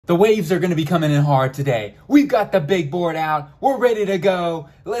The waves are going to be coming in hard today. We've got the big board out. We're ready to go.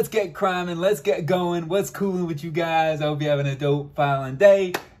 Let's get criming. Let's get going. What's cooling with you guys? I hope you're having a dope filing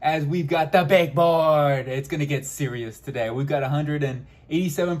day as we've got the big board. It's going to get serious today. We've got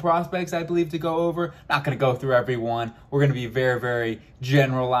 187 prospects, I believe, to go over. Not going to go through every one. We're going to be very, very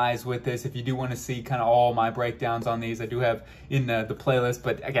generalized with this. If you do want to see kind of all my breakdowns on these, I do have in the playlist.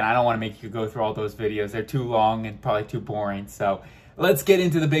 But again, I don't want to make you go through all those videos. They're too long and probably too boring. So let's get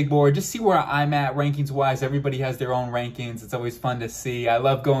into the big board. Just see where I'm at rankings-wise. Everybody has their own rankings. It's always fun to see. I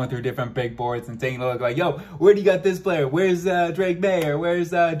love going through different big boards and taking a look like, yo, where do you got this player? Where's Drake May? Or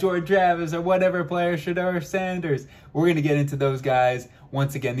where's Jordan Travis? Or whatever player, Shedeur Sanders? We're going to get into those guys.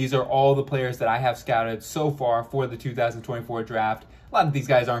 Once again, these are all the players that I have scouted so far for the 2024 draft. A lot of these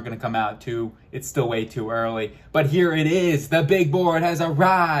guys aren't going to come out too. It's still way too early. But here it is. The big board has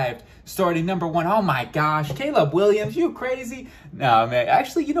arrived. Starting number 1. Oh my gosh. Caleb Williams, you crazy? No, man.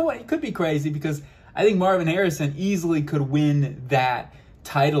 Actually, you know what? It could be crazy because I think Marvin Harrison easily could win that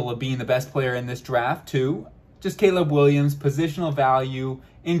title of being the best player in this draft too. Just Caleb Williams, positional value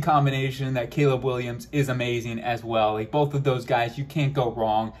in combination, that Caleb Williams is amazing as well. Like both of those guys, you can't go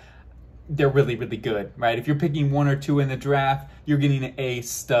wrong. They're really, really good, right? If you're picking 1 or 2 in the draft, you're getting a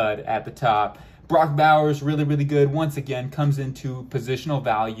stud at the top. Brock Bowers, really, really good. Once again, comes into positional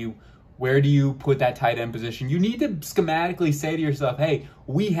value. Where do you put that tight end position? You need to schematically say to yourself, hey,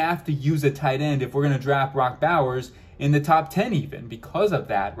 we have to use a tight end if we're going to draft Brock Bowers in the top 10 even because of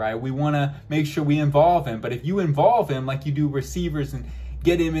that, right? We want to make sure we involve him. But if you involve him like you do receivers and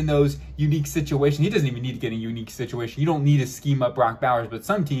get him in those unique situations, he doesn't even need to get in a unique situation. You don't need to scheme up Brock Bowers, but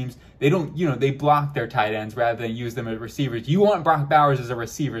some teams, they don't, they block their tight ends rather than use them as receivers. You want Brock Bowers as a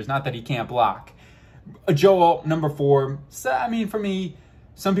receiver. It's not that he can't block. Joe Alt, number 4. So, I mean, for me,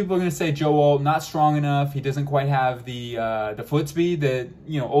 some people are going to say Joe Alt not strong enough. He doesn't quite have the foot speed that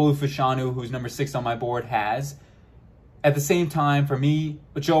Olu Fashanu, who's number 6 on my board, has. At the same time, for me,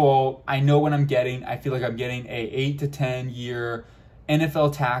 Joe Alt, I know what I'm getting. I feel like I'm getting a 8 to 10 year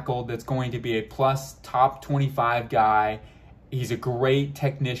NFL tackle that's going to be a plus top 25 guy. He's a great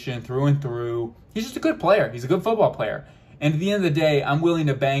technician through and through. He's just a good player. He's a good football player. And at the end of the day, I'm willing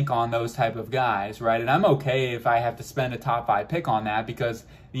to bank on those type of guys, right? And I'm okay if I have to spend a top 5 pick on that because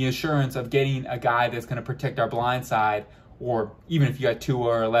the assurance of getting a guy that's going to protect our blind side, or even if you got Tua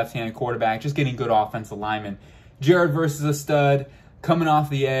or a left-handed quarterback, just getting good offensive linemen. Jared versus a stud, coming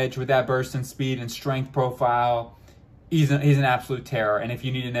off the edge with that burst and speed and strength profile. He's an absolute terror. And if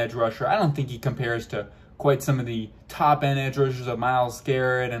you need an edge rusher, I don't think he compares to quite some of the top-end edge rushers of Myles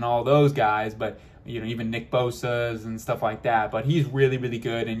Garrett and all those guys, but even Nick Bosa's and stuff like that. But he's really, really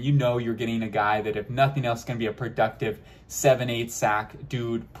good, and you're getting a guy that, if nothing else, is going to be a productive 7-8 sack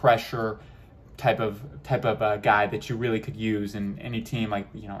dude, pressure type of guy that you really could use in any team, like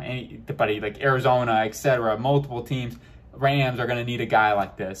anybody like Arizona, etc. Multiple teams, Rams are going to need a guy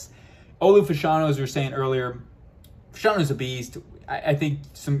like this. Olu Fashanu, as we were saying earlier, Fashanu's a beast. I think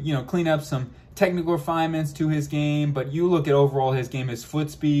some clean up some technical refinements to his game, but you look at overall his game, his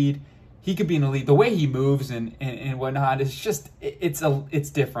foot speed. He could be an elite. The way he moves and whatnot is just, it's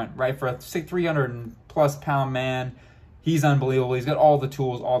different, right? For a 300+ pound man, he's unbelievable. He's got all the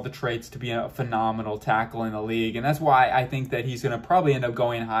tools, all the traits to be a phenomenal tackle in the league. And that's why I think that he's going to probably end up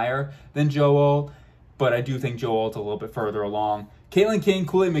going higher than Joe Alt. But I do think Joe Alt's a little bit further along. Kalen King,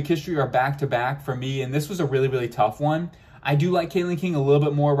 Kool-Aid McKinstry are back-to-back for me. And this was a really, really tough one. I do like Kalen King a little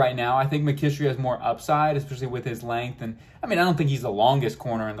bit more right now. I think McKinstry has more upside, especially with his length. And I mean, I don't think he's the longest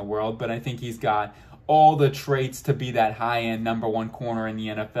corner in the world, but I think he's got all the traits to be that high-end number 1 corner in the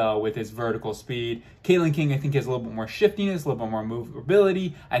NFL with his vertical speed. Kalen King, I think, has a little bit more shiftiness, a little bit more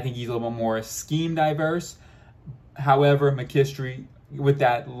movability. I think he's a little bit more scheme diverse. However, McKinstry, with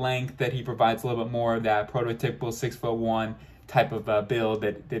that length that he provides, a little bit more of that prototypical 6'1" type of build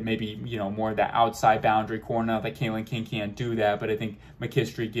that maybe, more of that outside boundary corner. Not that Kalen King can't do that, but I think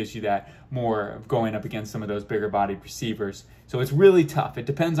McKinstry gives you that more of going up against some of those bigger bodied receivers. So it's really tough. It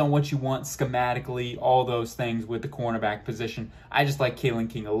depends on what you want schematically, all those things with the cornerback position. I just like Kalen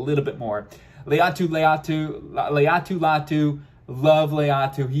King a little bit more. Laiatu Latu, love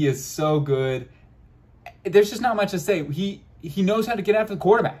Laiatu. He is so good. There's just not much to say. He knows how to get after the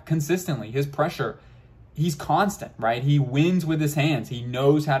quarterback consistently. His pressure, he's constant, right? He wins with his hands. He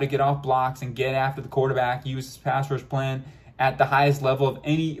knows how to get off blocks and get after the quarterback, use his pass rush plan at the highest level of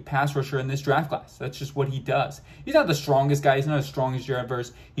any pass rusher in this draft class. That's just what he does. He's not the strongest guy. He's not as strong as Jared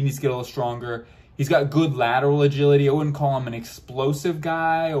Verse. He needs to get a little stronger. He's got good lateral agility. I wouldn't call him an explosive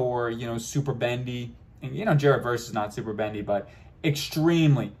guy or, super bendy. And, Jared Verse is not super bendy, but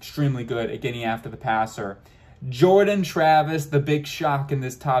extremely, extremely good at getting after the passer. Jordan Travis, the big shock in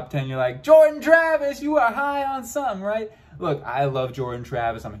this top 10. You're like, Jordan Travis, you are high on something, right? Look, I love Jordan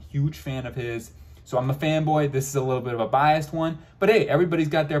Travis. I'm a huge fan of his. So I'm a fanboy. This is a little bit of a biased one. But hey, everybody's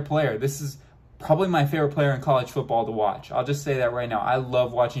got their player. This is probably my favorite player in college football to watch. I'll just say that right now. I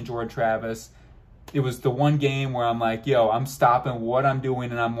love watching Jordan Travis. It was the one game where I'm like, yo, I'm stopping what I'm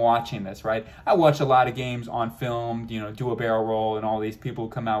doing and I'm watching this, right? I watch a lot of games on film, you know, do a barrel roll and all these people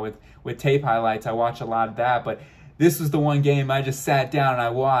come out with tape highlights. I watch a lot of that, but this was the one game I just sat down and I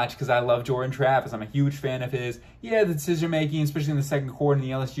watched because I love Jordan Travis. I'm a huge fan of his. Yeah, the decision-making, especially in the second quarter in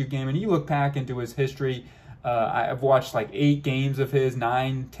the LSU game, and you look back into his history, I've watched like 8 games of his,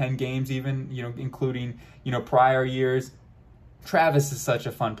 9, 10 games even, you know, including, you know, prior years. Travis is such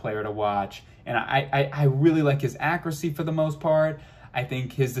a fun player to watch. And I really like his accuracy for the most part. I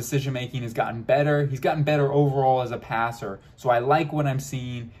think his decision-making has gotten better. He's gotten better overall as a passer. So I like what I'm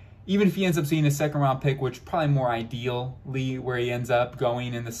seeing. Even if he ends up seeing a second-round pick, which probably more ideally where he ends up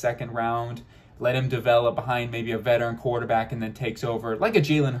going in the second round, let him develop behind maybe a veteran quarterback and then takes over, like a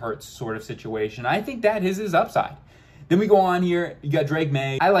Jalen Hurts sort of situation. I think that is his upside. Then we go on here, you got Drake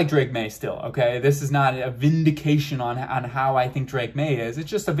May. I like Drake May still, okay? This is not a vindication on how I think Drake May is. It's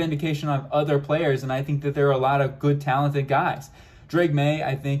just a vindication of other players, and I think that there are a lot of good, talented guys. Drake May,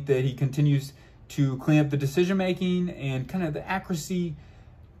 I think that he continues to clean up the decision-making and kind of the accuracy.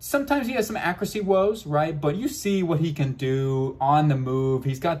 Sometimes he has some accuracy woes, right? But you see what he can do on the move.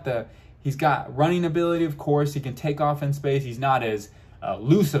 He's got running ability, of course. He can take off in space. He's not as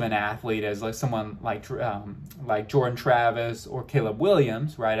loose of an athlete as like someone like Jordan Travis or Caleb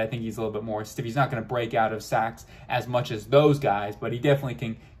Williams, right? I think he's a little bit more stiff. He's not going to break out of sacks as much as those guys, but he definitely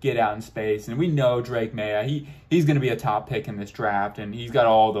can get out in space. And we know Drake May, he's going to be a top pick in this draft, and he's got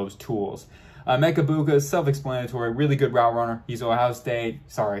all those tools. Emeka Egbuka is self-explanatory, really good route runner. He's Ohio State.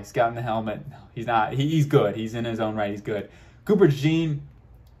 Sorry, scout in the helmet. He's not. He's good. He's in his own right. He's good. Cooper DeJean,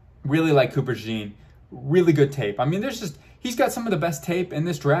 really like Cooper DeJean. Really good tape. I mean, he's got some of the best tape in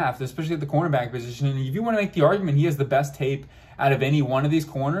this draft, especially at the cornerback position. And if you want to make the argument he has the best tape out of any one of these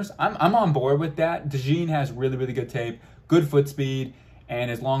corners, I'm on board with that. DeJean has really, really good tape, good foot speed, and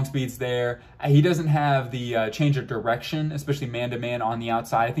his long speed's there. He doesn't have the change of direction, especially man-to-man on the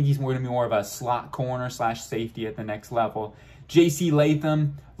outside. I think he's going to be more of a slot corner / safety at the next level. J.C.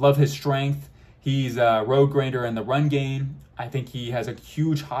 Latham, love his strength. He's a road grader in the run game. I think he has a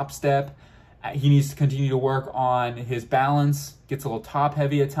huge hop step. He needs to continue to work on his balance. Gets a little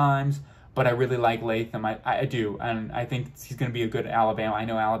top-heavy at times, but I really like Latham. I do, and I think he's going to be a good Alabama. I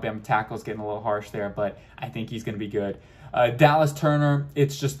know Alabama tackle's getting a little harsh there, but I think he's going to be good. Dallas Turner,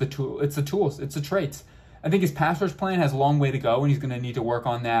 it's just the tool. It's the tools. It's the traits. I think his pass rush plan has a long way to go, and he's going to need to work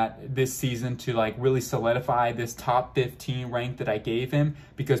on that this season to like really solidify this top 15 rank that I gave him.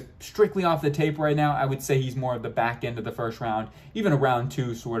 Because strictly off the tape right now, I would say he's more of the back end of the first round, even a round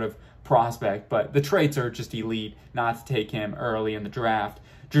 2 sort of prospect. But the traits are just elite not to take him early in the draft.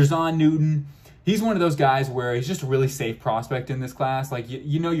 Jer'Zhan Newton, he's one of those guys where he's just a really safe prospect in this class. Like,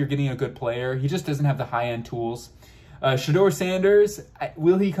 you know you're getting a good player. He just doesn't have the high-end tools. Shedeur Sanders,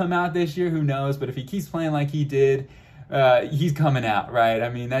 will he come out this year? Who knows? But if he keeps playing like he did, he's coming out, right? I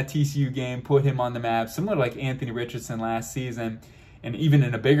mean, that TCU game put him on the map, similar to like Anthony Richardson last season. And even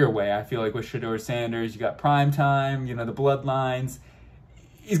in a bigger way, I feel like with Shedeur Sanders, you got prime time, you know, the bloodlines.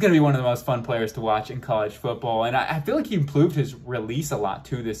 He's going to be one of the most fun players to watch in college football. And I feel like he improved his release a lot,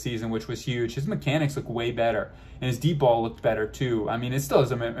 too, this season, which was huge. His mechanics look way better, and his deep ball looked better, too. I mean, it still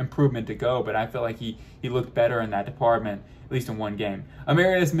has an improvement to go, but I feel like he looked better in that department, at least in one game.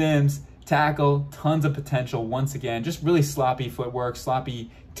 Amarius Mims, tackle, tons of potential once again. Just really sloppy footwork,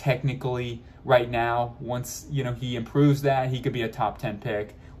 sloppy technically right now. Once, you know, he improves that, he could be a top 10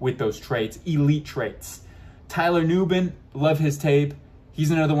 pick with those traits, elite traits. Tyler Nubin, love his tape. He's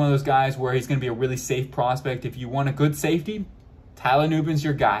another one of those guys where he's going to be a really safe prospect. If you want a good safety, Tyler Nubin's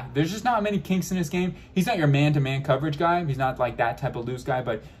your guy. There's just not many kinks in his game. He's not your man-to-man coverage guy. He's not like that type of loose guy,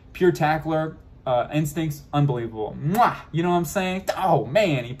 but pure tackler, instincts, unbelievable. Mwah! You know what I'm saying? Oh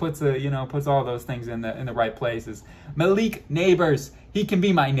man, he puts all those things in the right places. Malik Neighbors, he can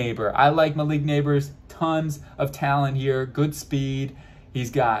be my neighbor. I like Malik Neighbors. Tons of talent here, good speed. He's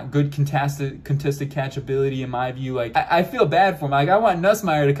got good contested catch ability in my view. Like I feel bad for him. Like I want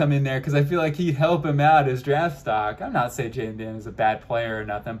Nussmeier to come in there because I feel like he'd help him out as draft stock. I'm not saying Jaden Daniels is a bad player or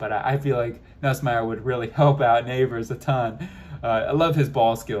nothing, but I feel like Nussmeier would really help out Neighbors a ton. I love his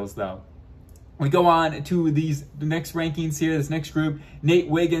ball skills though. We go on to the next rankings here. This next group, Nate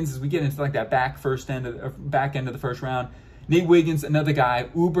Wiggins, as we get into like that back end of the first round. Nate Wiggins, another guy,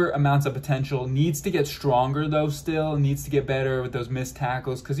 uber amounts of potential, needs to get stronger though still, needs to get better with those missed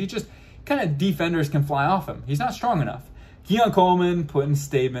tackles because kind of defenders can fly off him. He's not strong enough. Keon Coleman putting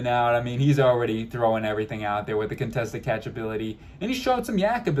statement out. I mean, he's already throwing everything out there with the contested catch ability. And he showed some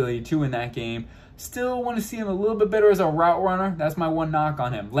yak ability too in that game. Still want to see him a little bit better as a route runner. That's my one knock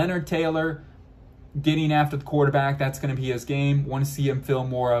on him. Leonard Taylor, getting after the quarterback, that's going to be his game. Want to see him fill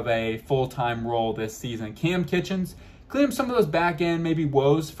more of a full-time role this season. Cam Kitchens, clean up some of those back end maybe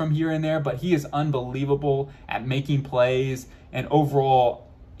woes from here and there, but he is unbelievable at making plays, and overall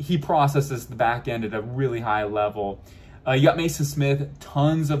he processes the back end at a really high level. You got Mason Smith,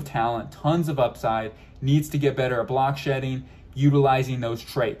 tons of talent, tons of upside, needs to get better at block shedding, utilizing those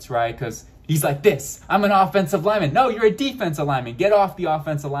traits, right? Because he's like this, I'm an offensive lineman. No, you're a defensive lineman. Get off the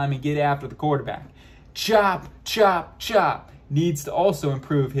offensive lineman, get after the quarterback. Chop, chop, chop. Needs to also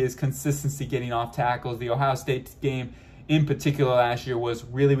improve his consistency getting off tackles. The Ohio State game in particular last year was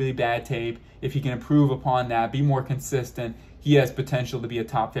really, really bad tape. If he can improve upon that, be more consistent, he has potential to be a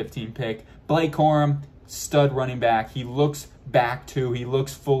top 15 pick. Blake Corum, stud running back. He looks back to, he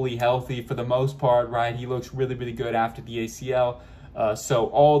looks fully healthy for the most part, right? He looks really, really good after the ACL. So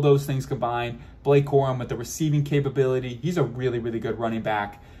all those things combined, Blake Corum with the receiving capability, he's a really, really good running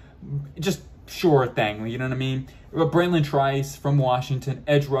back. Just sure thing, you know what I mean? Braylon Trice from Washington,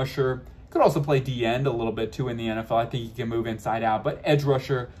 edge rusher. Could also play D-end a little bit too in the NFL. I think he can move inside out, but edge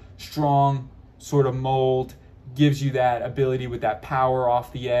rusher, strong sort of mold, gives you that ability with that power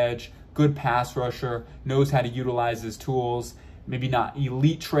off the edge. Good pass rusher, knows how to utilize his tools. Maybe not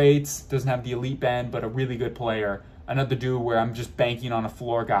elite traits, doesn't have the elite bend, but a really good player. Another dude where I'm just banking on a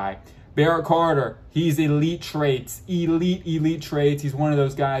floor guy. Barrett Carter, he's elite traits, elite traits. He's one of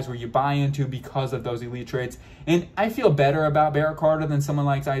those guys where you buy into because of those elite traits. And I feel better about Barrett Carter than someone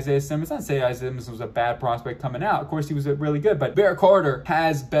like Isaiah Simmons. Not to say Isaiah Simmons was a bad prospect coming out. Of course, he was really good. But Barrett Carter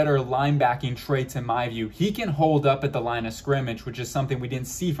has better linebacking traits in my view. He can hold up at the line of scrimmage, which is something we didn't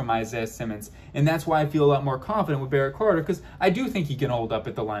see from Isaiah Simmons. And that's why I feel a lot more confident with Barrett Carter, because I do think he can hold up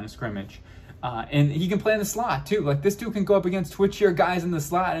at the line of scrimmage. And he can play in the slot too. Like, this dude can go up against twitchier guys in the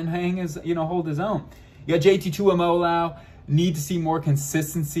slot and hang his, hold his own. You got JT Tuimoloau. Need to see more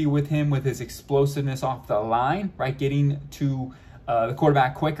consistency with him, with his explosiveness off the line, right? Getting to the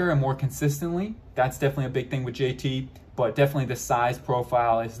quarterback quicker and more consistently. That's definitely a big thing with JT, but definitely the size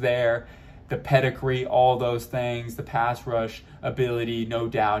profile is there. The pedigree, all those things, the pass rush ability, no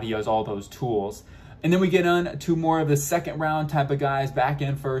doubt he has all those tools. And then we get on to more of the second round type of guys, back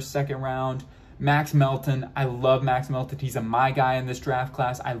in first, second round. Max Melton, I love Max Melton. He's my guy in this draft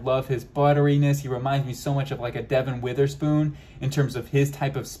class. I love his butteriness. He reminds me so much of like a Devin Witherspoon in terms of his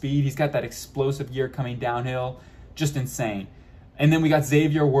type of speed. He's got that explosive year coming downhill, just insane. And then we got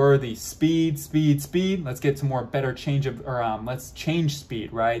Xavier Worthy, speed. Let's get some more better let's change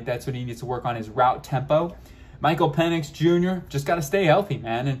speed, right? That's what he needs to work on, his route tempo. Michael Penix Jr., just got to stay healthy,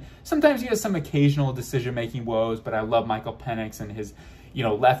 man. And sometimes he has some occasional decision-making woes, but I love Michael Penix and his,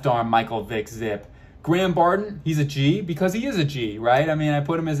 left arm Michael Vick zip. Graham Barton, he's a G because he is a G, right? I mean, I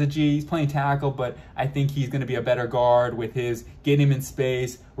put him as a G. He's playing tackle, but I think he's going to be a better guard with his getting him in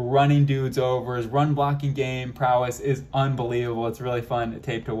space, running dudes over. His run blocking game prowess is unbelievable. It's really fun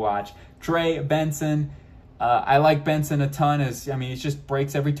tape to watch. Trey Benson, I like Benson a ton. He just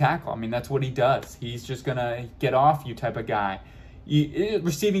breaks every tackle. I mean, that's what he does. He's just going to get off you type of guy.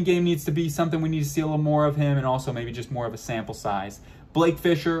 Receiving game needs to be something we need to see a little more of him, and also maybe just more of a sample size. Blake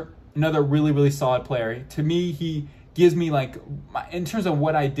Fisher, another really, really solid player. To me, he gives me, in terms of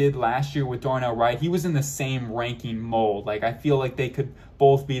what I did last year with Darnell Wright, he was in the same ranking mold. I feel like they could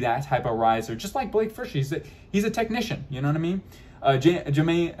both be that type of riser, just like Blake Fisher. He's a technician, you know what I mean?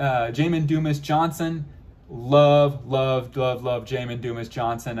 Jamin Dumas Johnson, love Jamin Dumas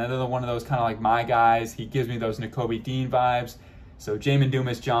Johnson. Another one of those kind of like my guys. He gives me those Nakobe Dean vibes. So Jamin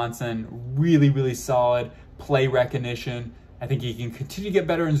Dumas Johnson, really, really solid play recognition. I think he can continue to get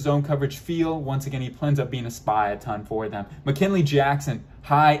better in zone coverage feel. Once again, he ends up being a spy a ton for them. McKinley Jackson,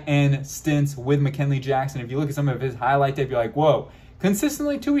 high-end stints with McKinley Jackson. If you look at some of his highlight tape, you're like, whoa.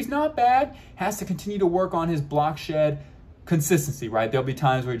 Consistently, too, he's not bad. Has to continue to work on his block shed consistency, right? There'll be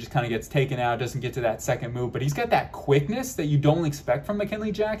times where he just kind of gets taken out, doesn't get to that second move, but he's got that quickness that you don't expect from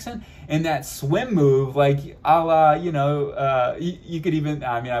McKinley Jackson, and that swim move, like a la, you could even,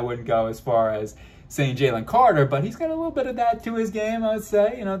 I wouldn't go as far as saying Jalen Carter, but he's got a little bit of that to his game, I would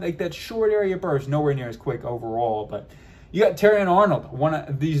say. Like that short area burst, nowhere near as quick overall. But you got Terrion Arnold, one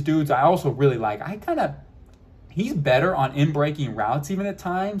of these dudes I also really like. He's better on in-breaking routes even at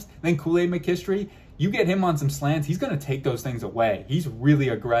times than Kool-Aid McKinstry. You get him on some slants, he's going to take those things away. He's really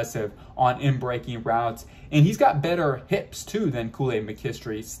aggressive on in-breaking routes. And he's got better hips, too, than Kool-Aid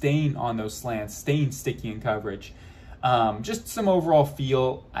McKinstry, staying on those slants, staying sticky in coverage. Just some overall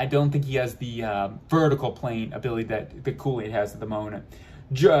feel. I don't think he has the vertical plane ability that the Kool-Aid has at the moment.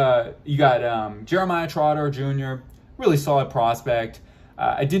 You got Jeremiah Trotter Jr., really solid prospect.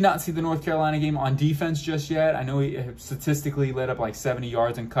 I did not see the North Carolina game on defense just yet. I know he statistically led up like 70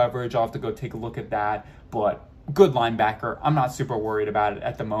 yards in coverage. I'll have to go take a look at that. But good linebacker. I'm not super worried about it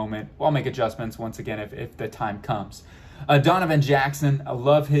at the moment. I'll make adjustments once again if the time comes. Donovan Jackson, I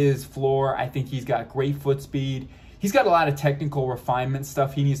love his floor. I think he's got great foot speed. He's got a lot of technical refinement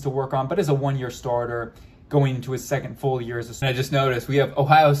stuff he needs to work on, but as a one-year starter, going into his second full year. And I just noticed we have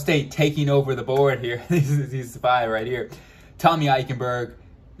Ohio State taking over the board here. He's the five right here. Tommy Eichenberg,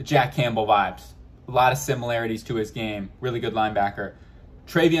 Jack Campbell vibes. A lot of similarities to his game. Really good linebacker.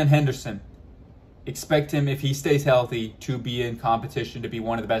 Travion Henderson. Expect him, if he stays healthy, to be in competition to be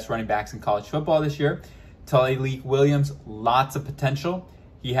one of the best running backs in college football this year. Tyleik Williams, lots of potential.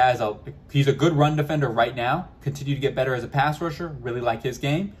 He's a good run defender right now. Continue to get better as a pass rusher. Really like his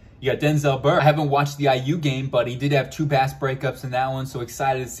game. You got Denzel Burke. I haven't watched the IU game, but he did have 2 pass breakups in that one, so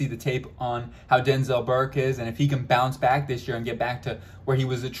excited to see the tape on how Denzel Burke is and if he can bounce back this year and get back to where he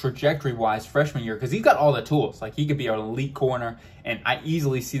was trajectory-wise freshman year, because he's got all the tools. Like, he could be an elite corner, and I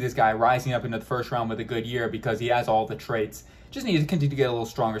easily see this guy rising up into the first round with a good year because he has all the traits. Just needs to continue to get a little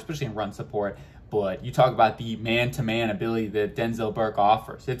stronger, especially in run support. But you talk about the man-to-man ability that Denzel Burke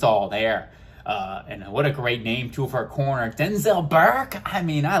offers. It's all there. And what a great name, too, for a corner. Denzel Burke? I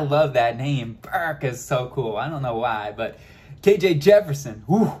mean, I love that name. Burke is so cool. I don't know why, but KJ Jefferson.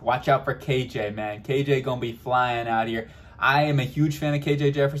 Whew, watch out for KJ, man. KJ gonna be flying out here. I am a huge fan of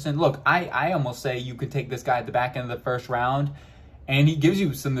KJ Jefferson. Look, I almost say you could take this guy at the back end of the first round, and he gives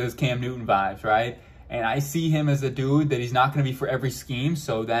you some of those Cam Newton vibes, right? And I see him as a dude that he's not going to be for every scheme,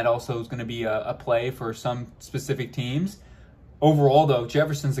 so that also is going to be a play for some specific teams. Overall, though,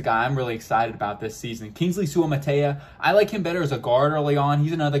 Jefferson's a guy I'm really excited about this season. Kingsley Suamataia, I like him better as a guard early on.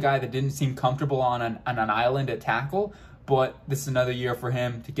 He's another guy that didn't seem comfortable on an island at tackle, but this is another year for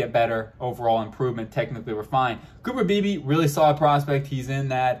him to get better. Overall improvement, technically refined. Cooper Beebe, really solid prospect. He's in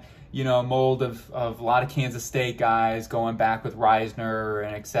that, you know, mold of a lot of Kansas State guys going back with Reisner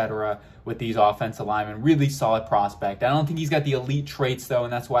and et cetera with these offensive linemen. Really solid prospect. I don't think he's got the elite traits, though,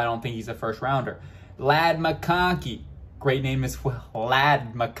 and that's why I don't think he's a first rounder. Ladd McConkey. Great name as well,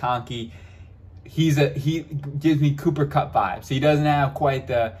 Ladd McConkey. He gives me Cooper Kupp vibes. He doesn't have quite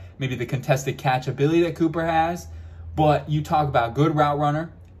maybe the contested catch ability that Cooper has, but you talk about good route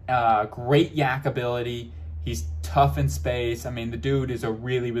runner, great yak ability. He's tough in space. I mean, the dude is a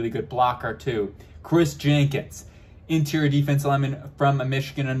really, really good blocker too. Chris Jenkins, interior defense lineman from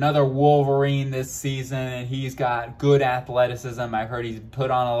Michigan, another Wolverine this season, and he's got good athleticism. I heard he's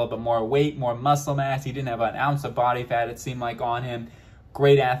put on a little bit more weight, more muscle mass. He didn't have an ounce of body fat, it seemed like, on him.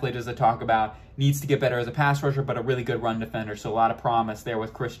 Great athlete, as I talk about. Needs to get better as a pass rusher, but a really good run defender, so a lot of promise there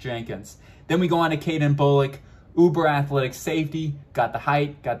with Chris Jenkins. Then we go on to Caden Bullock, uber athletic safety, got the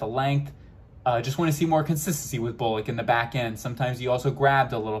height, got the length. Just want to see more consistency with Bullock in the back end. Sometimes he also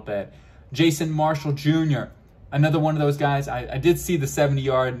grabbed a little bit. Jason Marshall Jr., another one of those guys. I did see the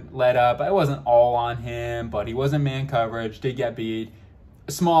 70-yard let up. I wasn't all on him, but he was in man coverage, did get beat.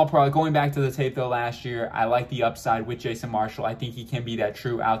 Small pro. Going back to the tape, though, last year, I like the upside with Jason Marshall. I think he can be that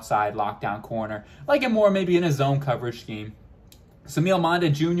true outside lockdown corner. Like him more maybe in a zone coverage scheme. Samil Manda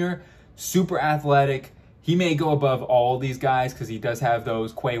Jr., super athletic. He may go above all these guys because he does have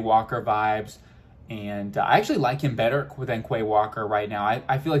those Quay Walker vibes. And I actually like him better than Quay Walker right now.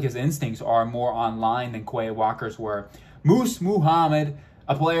 I feel like his instincts are more online than Quay Walker's were. Moose Muhammad,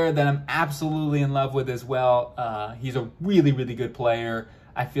 a player that I'm absolutely in love with as well. He's a really, really good player.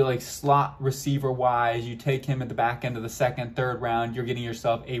 I feel like slot receiver-wise, you take him at the back end of the second, third round, you're getting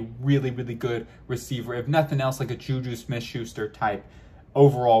yourself a really, really good receiver. If nothing else, like a Juju Smith-Schuster type.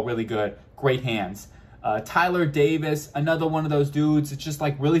 Overall, really good. Great hands. Tyler Davis, another one of those dudes. It's just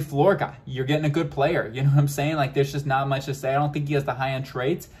like really floor guy. You're getting a good player. You know what I'm saying? Like, there's just not much to say. I don't think he has the high-end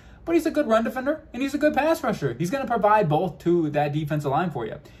traits, but he's a good run defender and he's a good pass rusher. He's going to provide both to that defensive line for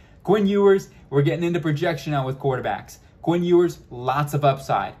you. Quinn Ewers, we're getting into projection now with quarterbacks. Quinn Ewers, lots of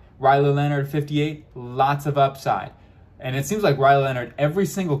upside. Riley Leonard, 58, lots of upside. And it seems like Riley Leonard, every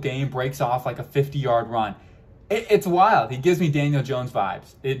single game, breaks off like a 50-yard run. It's wild. He gives me Daniel Jones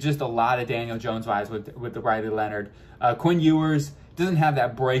vibes. It's just a lot of Daniel Jones vibes with the Riley Leonard. Quinn Ewers doesn't have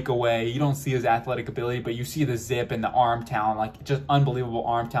that breakaway. You don't see his athletic ability, but you see the zip and the arm talent, like just unbelievable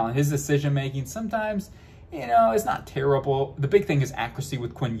arm talent. His decision-making sometimes, you know, it's not terrible. The big thing is accuracy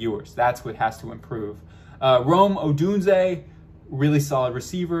with Quinn Ewers. That's what has to improve. Rome Odunze, really solid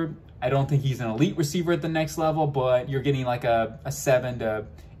receiver. I don't think he's an elite receiver at the next level, but you're getting like a 7 to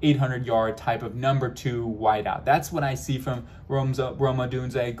 800-yard type of number 2 wideout. That's what I see from Rome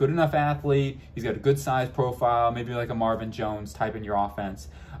Odunze. Good enough athlete. He's got a good size profile, maybe like a Marvin Jones type in your offense.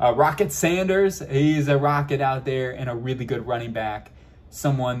 Rocket Sanders, he's a rocket out there and a really good running back.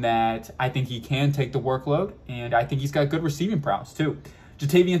 Someone that I think he can take the workload, and I think he's got good receiving prowess too.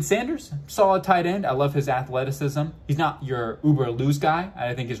 Jatavian Sanders, solid tight end. I love his athleticism. He's not your uber loose guy.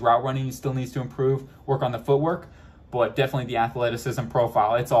 I think his route running still needs to improve, work on the footwork, but definitely the athleticism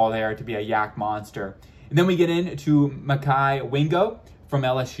profile. It's all there to be a yak monster. And then we get into Mekhi Wingo from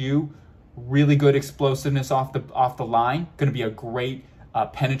LSU. Really good explosiveness off the line. Going to be a great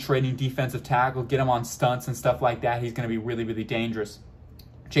penetrating defensive tackle. Get him on stunts and stuff like that. He's going to be really, really dangerous.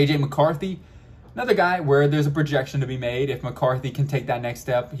 J.J. McCarthy, another guy where there's a projection to be made. If McCarthy can take that next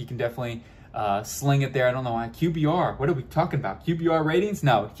step, he can definitely sling it there. I don't know why. QBR, what are we talking about? QBR ratings?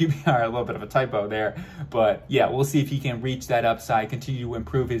 No, QBR, a little bit of a typo there. But yeah, we'll see if he can reach that upside, continue to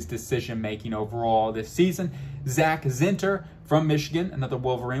improve his decision-making overall this season. Zach Zinter from Michigan, another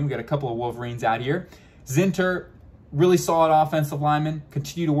Wolverine. We got a couple of Wolverines out here. Zinter, really solid offensive lineman.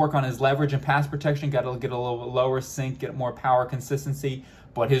 Continue to work on his leverage and pass protection. Got to get a little bit lower sync, get more power consistency.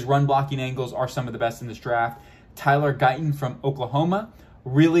 But his run blocking angles are some of the best in this draft. Tyler Guyton from Oklahoma.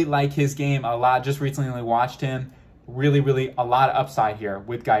 Really like his game a lot. Just recently watched him. Really a lot of upside here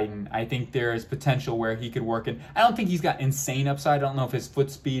with Guyton. I think there's potential where he could work in. I don't think he's got insane upside. I don't know if his foot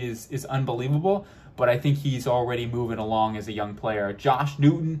speed is unbelievable, but I think he's already moving along as a young player. Josh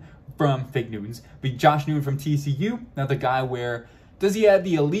Newton from Josh Newton from TCU. Another guy where, does he have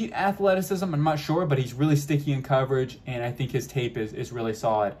the elite athleticism? I'm not sure, but he's really sticky in coverage, and I think his tape is really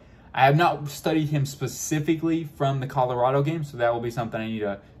solid. I have not studied him specifically from the Colorado game, so that will be something I need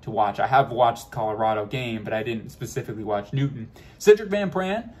to watch. I have watched the Colorado game, but I didn't specifically watch Newton. Cedric Van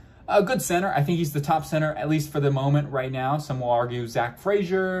Pran, a good center. I think he's the top center, at least for the moment right now. Some will argue Zach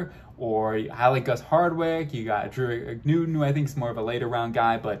Frazier, or I like Gus Hardwick. You got Drew Newton, who I think is more of a later round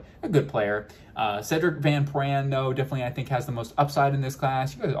guy, but a good player. Cedric Van Pran, though, definitely I think has the most upside in this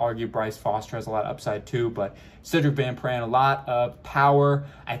class. You could argue Bryce Foster has a lot of upside too, but Cedric Van Pran, a lot of power.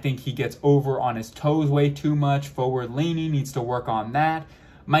 I think he gets over on his toes way too much. Forward leaning, needs to work on that.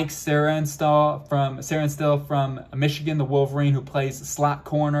 Mike Sarenstill from Michigan, the Wolverine, who plays slot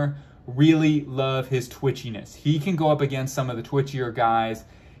corner. Really love his twitchiness. He can go up against some of the twitchier guys.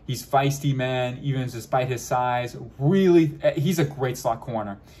 He's feisty, man, even despite his size. Really, he's a great slot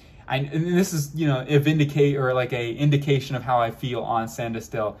corner. And this is, a indication of how I feel on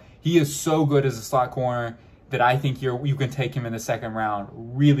Sarenstill. He is so good as a slot corner that I think you can take him in the second round.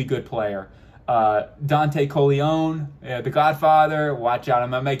 Really good player. Dante Corleone, the Godfather. Watch out, I'm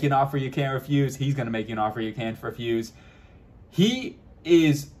going to make you an offer you can't refuse. He's going to make you an offer you can't refuse. He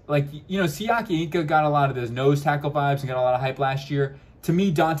is, Siaki Ika got a lot of those nose tackle vibes and got a lot of hype last year. To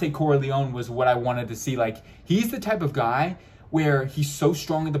me, Dante Corleone was what I wanted to see. He's the type of guy where he's so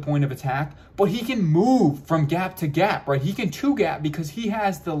strong at the point of attack, but he can move from gap to gap, right? He can two-gap because he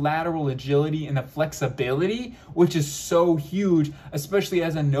has the lateral agility and the flexibility, which is so huge, especially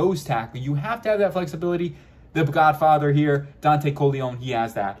as a nose tackle. You have to have that flexibility. The Godfather here, Dante Corleone, he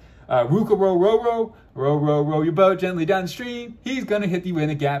has that. Ruka row your boat gently downstream. He's going to hit you in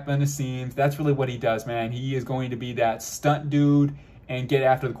the gap and the seams. That's really what he does, man. He is going to be that stunt dude and get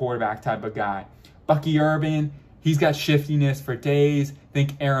after the quarterback type of guy. Bucky Irvin, he's got shiftiness for days.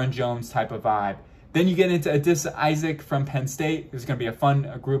 Think Aaron Jones type of vibe. Then you get into Adisa Isaac from Penn State. It's going to be a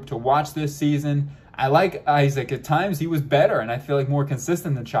fun group to watch this season. I like Isaac. At times, he was better, and I feel like more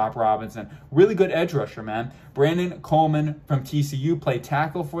consistent than Chop Robinson. Really good edge rusher, man. Brandon Coleman from TCU played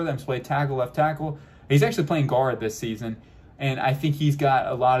tackle for them. Played tackle, left tackle. He's actually playing guard this season. And I think he's got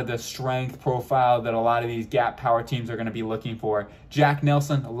a lot of the strength profile that a lot of these gap power teams are going to be looking for. Jack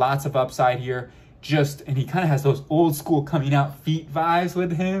Nelson, lots of upside here. And he kind of has those old school coming out feet vibes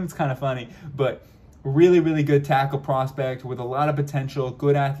with him. It's kind of funny. But really good tackle prospect with a lot of potential,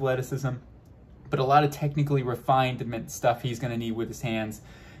 good athleticism, but a lot of technically refined stuff he's going to need with his hands.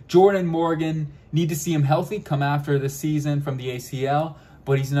 Jordan Morgan, need to see him healthy, come after the season from the ACL,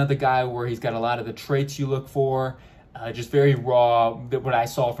 but he's another guy where he's got a lot of the traits you look for. Just very raw, what I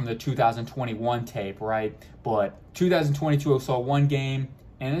saw from the 2021 tape, right? But 2022, I saw one game,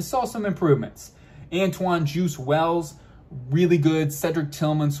 and I saw some improvements. Antoine Juice Wells, really good. Cedric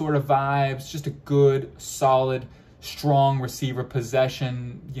Tillman sort of vibes. Just a good, solid, strong receiver,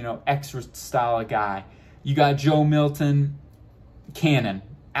 possession, extra style of guy. You got Joe Milton, cannon.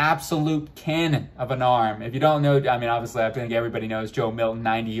 Absolute cannon of an arm. If you don't know, obviously I think everybody knows Joe Milton,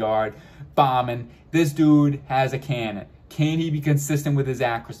 90-yard bombing. This dude has a cannon. Can he be consistent with his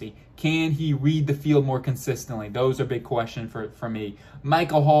accuracy? Can he read the field more consistently? Those are big questions for me.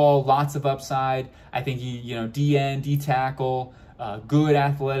 Michael Hall, lots of upside. I think he, D-end, D-tackle, good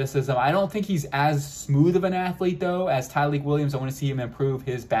athleticism. I don't think he's as smooth of an athlete, though, as Tyleik Williams. I want to see him improve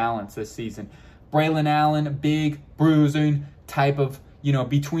his balance this season. Braylon Allen, big, bruising type of,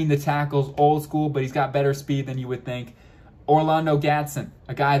 between the tackles, old school, but he's got better speed than you would think. Orlando Gatson,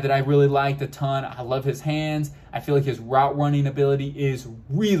 a guy that I really liked a ton. I love his hands. I feel like his route running ability is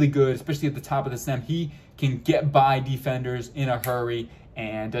really good, especially at the top of the stem. He can get by defenders in a hurry,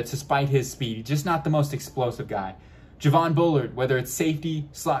 and despite his speed, he's just not the most explosive guy. Javon Bullard, whether it's safety,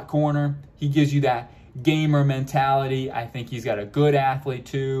 slot corner, he gives you that gamer mentality. I think he's got a good athlete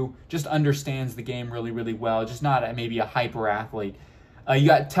too, just understands the game really, really well, just not maybe a hyper athlete. You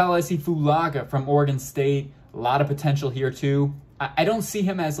got Talesi Fulaga from Oregon State. A lot of potential here too. I don't see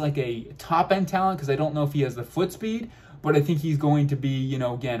him as like a top-end talent because I don't know if he has the foot speed, but I think he's going to be,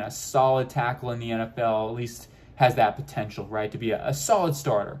 again, a solid tackle in the NFL, at least has that potential, right, to be a solid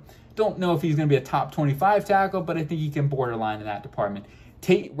starter. Don't know if he's going to be a top 25 tackle, but I think he can borderline in that department.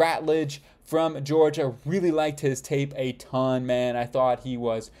 Tate Ratledge from Georgia, really liked his tape a ton, man. I thought he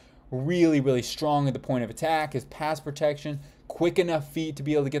was really, really strong at the point of attack, his pass protection, quick enough feet to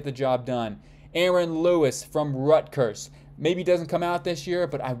be able to get the job done. Aaron Lewis from Rutgers. Maybe doesn't come out this year,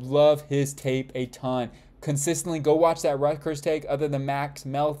 but I love his tape a ton. Consistently go watch that Rutgers take other than Max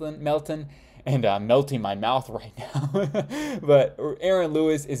Melton. And I'm melting my mouth right now. But Aaron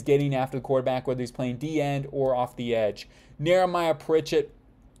Lewis is getting after the quarterback, whether he's playing D-end or off the edge. Nehemiah Pritchett,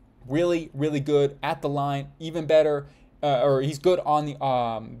 really, really good at the line. Even better, or he's good on the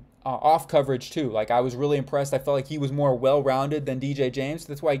off coverage too. Like, I was really impressed. I felt like he was more well-rounded than DJ James.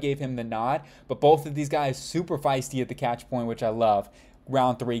 That's why I gave him the nod. But both of these guys super feisty at the catch point, which I love.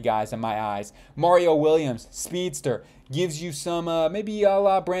 Round 3 guys in my eyes. Mario Williams, speedster, gives you some maybe a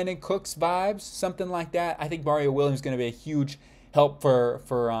la Brandon Cooks vibes, something like that. I think Mario Williams is going to be a huge help for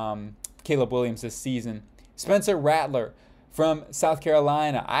Caleb Williams this season. Spencer Rattler from South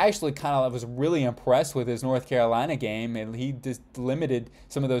Carolina. I actually kind of was really impressed with his North Carolina game, and he just limited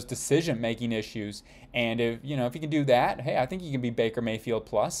some of those decision-making issues. And if he can do that, hey, I think he can be Baker Mayfield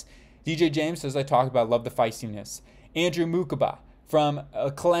plus. DJ James, as I talked about, love the feistiness. Andrew Mukaba from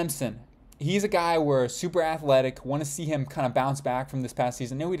Clemson. He's a guy where super athletic. Want to see him kind of bounce back from this past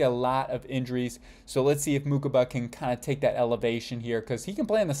season. I know he had a lot of injuries, so let's see if Mukaba can kind of take that elevation here, because he can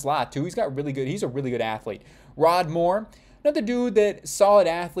play in the slot too. He's a really good athlete. Rod Moore, another dude that solid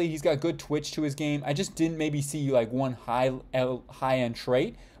athlete. He's got good twitch to his game. I just didn't maybe see like one high-end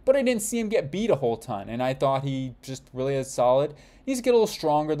trait, but I didn't see him get beat a whole ton, and I thought he just really is solid. He needs to get a little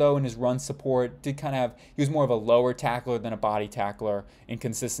stronger, though, in his run support. He was more of a lower tackler than a body tackler in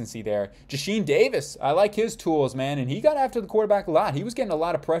consistency there. Jasheen Davis, I like his tools, man, and he got after the quarterback a lot. He was getting a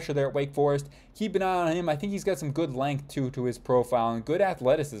lot of pressure there at Wake Forest. Keep an eye on him. I think he's got some good length, too, to his profile and good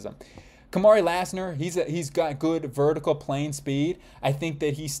athleticism. Kamari Lassner, he's got good vertical plane speed. I think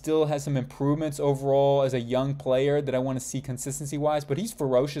that he still has some improvements overall as a young player that I want to see consistency-wise, but he's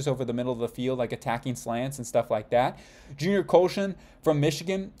ferocious over the middle of the field, like attacking slants and stuff like that. Junior Colson from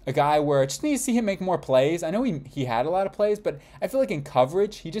Michigan, a guy where I just need to see him make more plays. I know he had a lot of plays, but I feel like in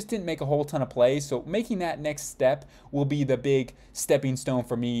coverage, he just didn't make a whole ton of plays, so making that next step will be the big stepping stone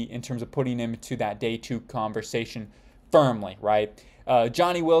for me in terms of putting him to that day 2 conversation firmly, right?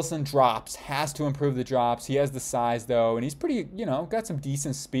 Johnny Wilson drops, has to improve the drops. He has the size, though, and he's pretty, got some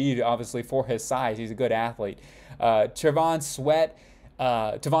decent speed, obviously, for his size. He's a good athlete. Tavondre Sweat,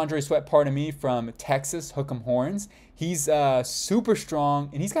 from Texas, Hook'em Horns. He's super strong,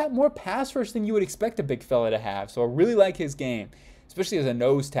 and he's got more pass rush than you would expect a big fella to have. So I really like his game, especially as a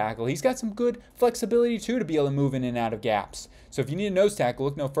nose tackle. He's got some good flexibility, too, to be able to move in and out of gaps. So if you need a nose tackle,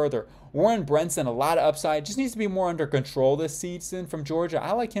 look no further. Warren Brinson, a lot of upside. Just needs to be more under control this season from Georgia.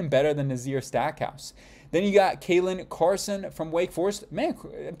 I like him better than Nazir Stackhouse. Then you got Kalen Carson from Wake Forest. Man,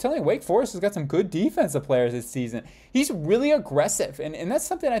 I'm telling you, Wake Forest has got some good defensive players this season. He's really aggressive, and that's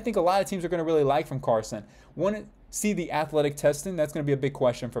something I think a lot of teams are going to really like from Carson. Want to see the athletic testing? That's going to be a big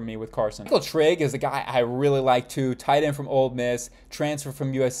question for me with Carson. Michael Trigg is a guy I really like too. Tight end from Ole Miss, transfer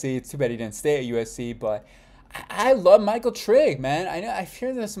from USC. It's too bad he didn't stay at USC, but I love Michael Trigg, man. I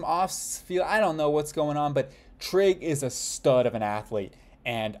hear there's some off-field. I don't know what's going on, but Trigg is a stud of an athlete.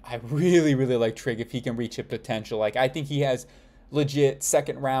 And I really, really like Trigg if he can reach his potential. Like, I think he has legit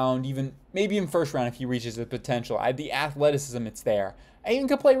second round, maybe even first round if he reaches his potential. The athleticism, it's there. I even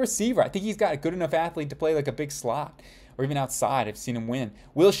could play receiver. I think he's got a good enough athlete to play like a big slot or even outside. I've seen him win.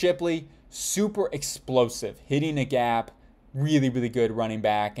 Will Shipley, super explosive, hitting a gap, really, really good running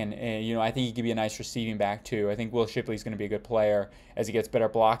back, and you know, I think he could be a nice receiving back too. I think Will Shipley's going to be a good player as he gets better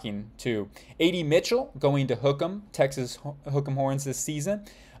blocking too. A.D. Mitchell going to Hook'em, Texas Hook'em Horns this season,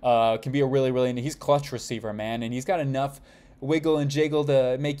 can be a really, really, he's clutch receiver, man, and he's got enough wiggle and jiggle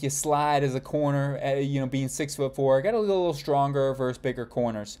to make you slide as a corner. You know, being 6'4", got a little stronger versus bigger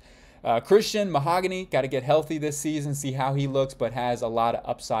corners. Christian Mahogany, got to get healthy this season, see how he looks, but has a lot of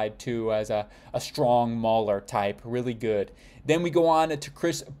upside too as a strong mauler type, really good. Then we go on to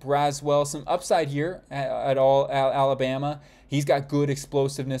Chris Braswell, some upside here at Alabama. He's got good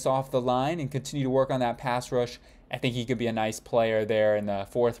explosiveness off the line and continue to work on that pass rush. I think he could be a nice player there in the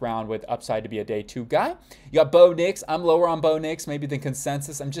 4th round with upside to be a day 2 guy. You got Bo Nix. I'm lower on Bo Nix, maybe the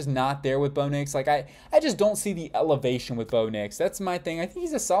consensus. I'm just not there with Bo Nix. Like I just don't see the elevation with Bo Nix. That's my thing. I think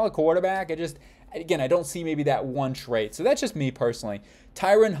he's a solid quarterback. Again, I don't see maybe that one trait. So that's just me personally.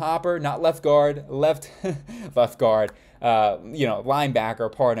 Tyron Hopper, not left guard, left guard. You know,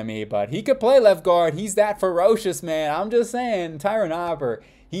 linebacker, pardon me, but he could play left guard. He's that ferocious, man. I'm just saying, Tyron Hopper.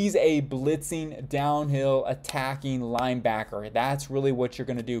 He's a blitzing, downhill, attacking linebacker. That's really what you're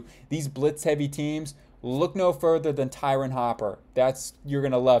going to do. These blitz-heavy teams, look no further than Tyron Hopper. You're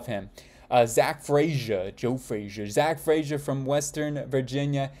going to love him. Zach Frazier, Zach Frazier from Western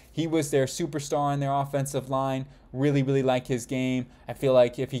Virginia. He was their superstar on their offensive line. Really, really like his game. I feel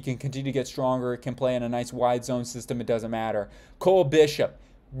like if he can continue to get stronger, can play in a nice wide zone system, it doesn't matter. Cole Bishop,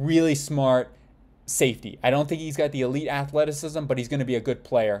 really smart safety. I don't think he's got the elite athleticism, but he's going to be a good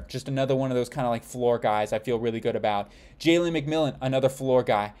player. Just another one of those kind of like floor guys I feel really good about. Jalen McMillan, another floor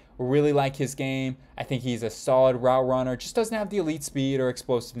guy. Really like his game. I think he's a solid route runner. Just doesn't have the elite speed or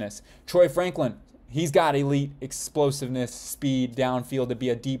explosiveness. Troy Franklin, he's got elite explosiveness, speed downfield to be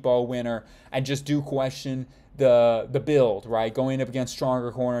a deep ball winner. I just do question the build, right? Going up against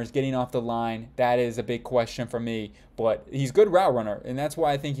stronger corners, getting off the line, that is a big question for me. But he's a good route runner, and that's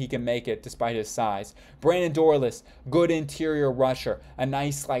why I think he can make it despite his size. Brandon Dorlus, good interior rusher. A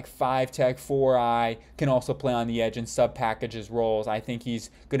nice like 5-tech, 4-eye, can also play on the edge and sub-packages roles. I think he's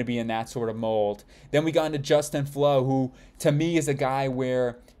going to be in that sort of mold. Then we got into Justin Flo, who to me is a guy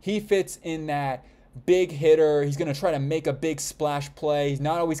where he fits in that big hitter. He's going to try to make a big splash play. He's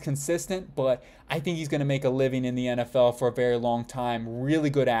not always consistent, but I think he's going to make a living in the NFL for a very long time. Really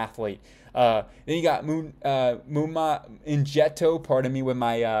good athlete. Then you got Muma Injetto, pardon me with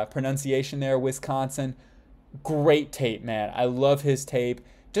my pronunciation there, Wisconsin. Great tape, man. I love his tape.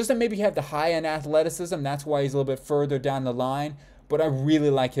 Doesn't maybe have the high-end athleticism. That's why he's a little bit further down the line. But I really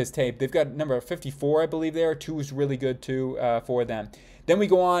like his tape. They've got number 54, I believe there. 2 is really good, too, for them. Then we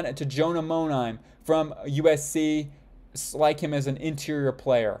go on to Jonah Monheim from USC. Like him as an interior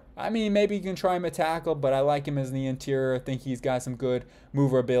player. I mean, maybe you can try him at tackle, but I like him as the interior. I think he's got some good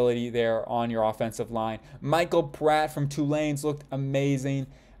mover ability there on your offensive line. Michael Pratt from Tulane's looked amazing,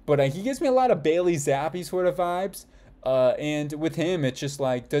 but he gives me a lot of Bailey Zappi sort of vibes. And with him, it's just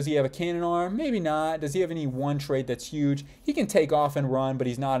like, does he have a cannon arm? Maybe not. Does he have any one trait that's huge? He can take off and run, but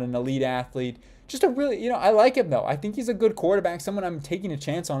he's not an elite athlete. Just a really, I like him though. I think he's a good quarterback, someone I'm taking a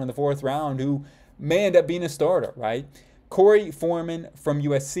chance on in the 4th round who may end up being a starter, right? Corey Foreman from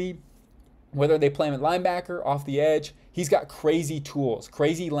USC, whether they play him at linebacker, off the edge, he's got crazy tools,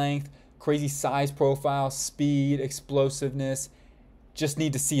 crazy length, crazy size profile, speed, explosiveness. Just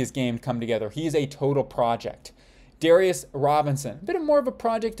need to see his game come together. He is a total project. Darius Robinson, a bit more of a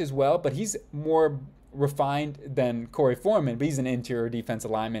project as well, but he's more refined than Corey Foreman, but he's an interior defensive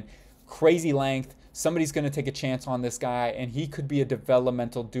lineman. Crazy length. Somebody's going to take a chance on this guy, and he could be a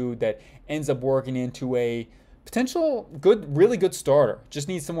developmental dude that ends up working into a potential really good starter. Just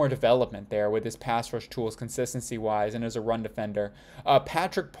needs some more development there with his pass rush tools, consistency-wise, and as a run defender.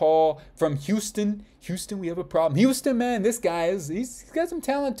 Patrick Paul from Houston. Houston, we have a problem. Houston, man, this guy he's got some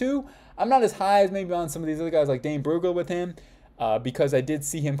talent too. I'm not as high as maybe on some of these other guys like Dane Brugler with him. Because I did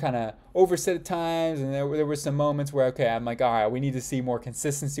see him kind of overset at times, and there were some moments where, okay, I'm like, all right, we need to see more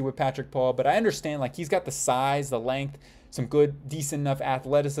consistency with Patrick Paul. But I understand, like, he's got the size, the length, some good, decent enough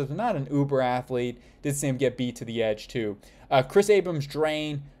athleticism. Not an uber athlete. Did see him get beat to the edge, too. Chris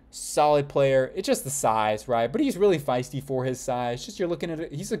Abrams-Draine, solid player. It's just the size, right? But he's really feisty for his size. Just you're looking at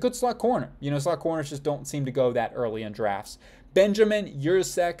it, he's a good slot corner. Slot corners just don't seem to go that early in drafts. Benjamin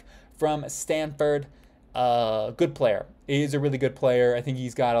Yurosek from Stanford. Good player. He's a really good player. I think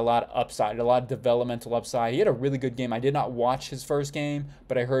he's got a lot of upside, a lot of developmental upside. He had a really good game. I did not watch his first game,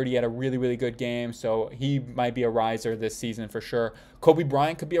 but I heard he had a really, really good game. So he might be a riser this season for sure. Kobe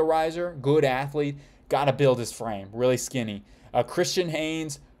Bryant could be a riser. Good athlete. Got to build his frame. Really skinny. Christian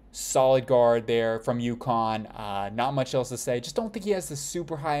Haynes, solid guard there from UConn. Not much else to say. Just don't think he has the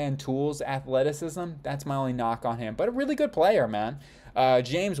super high-end tools, athleticism. That's my only knock on him. But a really good player, man.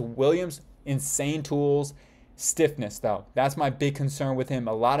 James Williams, insane tools. Stiffness, though. That's my big concern with him.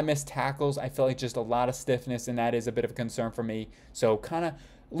 A lot of missed tackles. I feel like just a lot of stiffness, and that is a bit of a concern for me. So kind of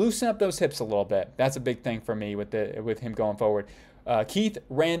loosen up those hips a little bit. That's a big thing for me with him going forward. Keith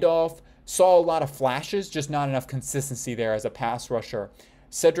Randolph saw a lot of flashes, just not enough consistency there as a pass rusher.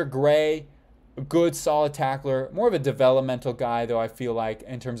 Cedric Gray, good, solid tackler. More of a developmental guy, though, I feel like,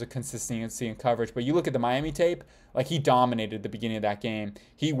 in terms of consistency and coverage. But you look at the Miami tape, like he dominated the beginning of that game.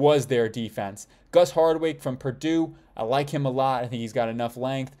 He was their defense. Gus Hardwick from Purdue, I like him a lot. I think he's got enough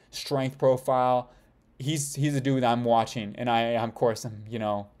length, strength profile. He's a dude I'm watching, and I, of course, am,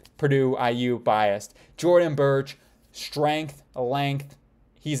 Purdue, IU biased. Jordan Burch, strength, length.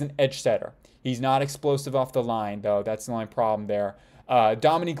 He's an edge setter. He's not explosive off the line, though. That's the only problem there.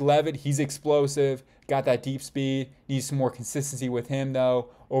 Dominique Levitt, he's explosive, got that deep speed. Needs some more consistency with him,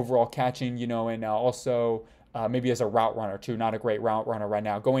 though. Overall catching, and also maybe as a route runner, too. Not a great route runner right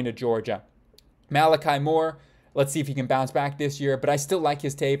now. Going to Georgia. Malachi Moore, let's see if he can bounce back this year. But I still like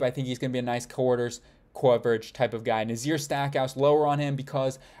his tape. I think he's going to be a nice coverage type of guy. Nazir Stackhouse, lower on him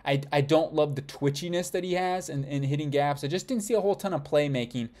because I don't love the twitchiness that he has in hitting gaps. I just didn't see a whole ton of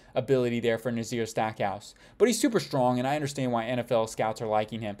playmaking ability there for Nazir Stackhouse. But he's super strong, and I understand why NFL scouts are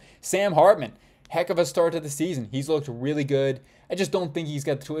liking him. Sam Hartman, heck of a start to the season. He's looked really good. I just don't think he's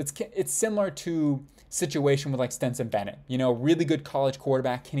got the tool. It's similar to situation with like Stetson Bennett. Really good college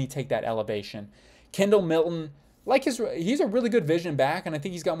quarterback. Can he take that elevation? Kendall Milton, he's a really good vision back, and I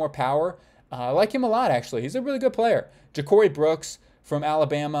think he's got more power. I like him a lot, actually. He's a really good player. Ja'Cory Brooks from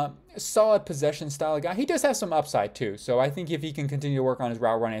Alabama, solid possession style guy. He does have some upside, too. So I think if he can continue to work on his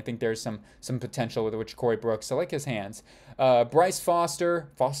route running, I think there's some potential with Ja'Cory Brooks. I like his hands. Bryce Foster,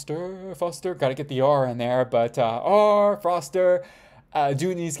 got to get the R in there, but Foster.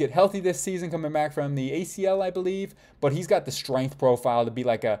 Dude needs to get healthy this season, coming back from the ACL, I believe. But he's got the strength profile to be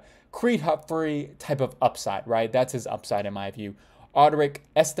like a Creed Humphrey type of upside, right? That's his upside in my view. Audric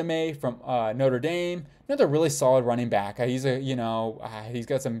Estime from Notre Dame, another really solid running back. He's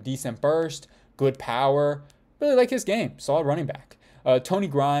got some decent burst, good power. Really like his game. Solid running back. Tony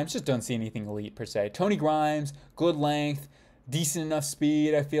Grimes, just don't see anything elite per se. Tony Grimes, good length, decent enough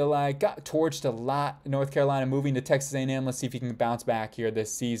speed, I feel like. Got torched a lot in North Carolina, moving to Texas A&M. Let's see if he can bounce back here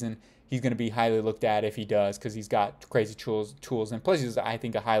this season. He's going to be highly looked at if he does because he's got crazy tools. And plus he's, I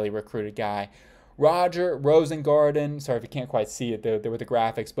think, a highly recruited guy. Roger Rosengarten, sorry if you can't quite see it there with the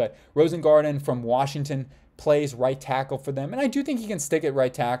graphics, but Rosengarten from Washington plays right tackle for them. And I do think he can stick at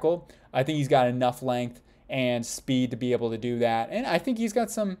right tackle. I think he's got enough length and speed to be able to do that. And I think he's got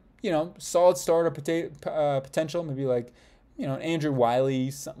some, solid starter potential, maybe like, Andrew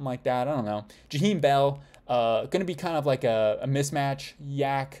Wiley, something like that. I don't know. Jaheim Bell, going to be kind of like a mismatch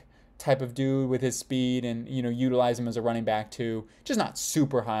yak type of dude with his speed and, utilize him as a running back too. Just not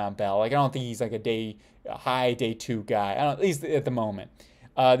super high on Bell. Like, I don't think he's like a high day two guy, at least at the moment.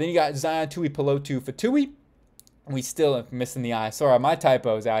 Then you got Zion Tuipulotu Fatui. We still are missing the I. Sorry, my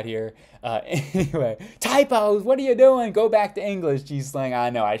typos out here. Anyway, typos, what are you doing? Go back to English, G-Slang. I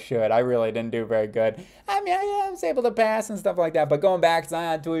know I should. I really didn't do very good. I mean, I was able to pass and stuff like that. But going back,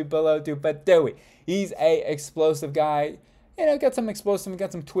 Zion Tuipulotu Fatui. He's a explosive guy. Got some explosive,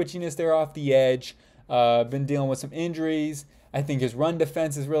 got some twitchiness there off the edge. Been dealing with some injuries. I think his run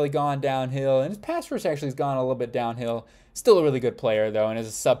defense has really gone downhill. And his pass rush actually has gone a little bit downhill. Still a really good player, though, and is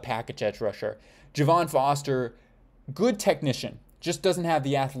a sub-package edge rusher. Javon Foster, good technician. Just doesn't have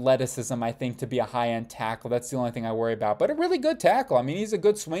the athleticism, I think, to be a high-end tackle. That's the only thing I worry about. But a really good tackle. I mean, he's a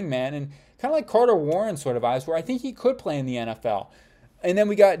good swing man. And kind of like Carter Warren sort of eyes, where I think he could play in the NFL. And then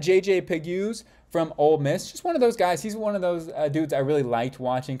we got J.J. Pegues from Ole Miss. Just one of those guys. He's one of those dudes I really liked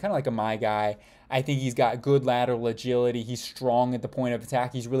watching. Kind of like a my guy. I think he's got good lateral agility. He's strong at the point of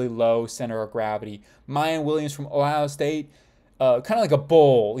attack. He's really low center of gravity. Mayan Williams from Ohio State. Kind of like a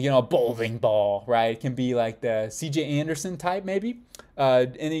bull, a bowling ball, right? It can be like the C.J. Anderson type, maybe.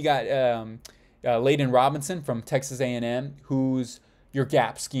 And then you got Layden Robinson from Texas A&M, who's your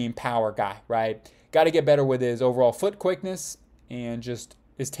gap scheme power guy, right? Got to get better with his overall foot quickness, and just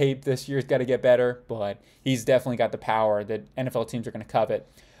his tape this year's got to get better, but he's definitely got the power that NFL teams are going to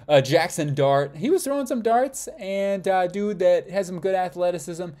covet. Jackson Dart, he was throwing some darts, and dude that has some good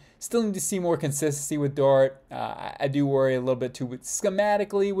athleticism. Still need to see more consistency with Dart. I do worry a little bit too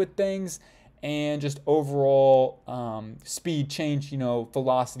schematically with things, and just overall speed change,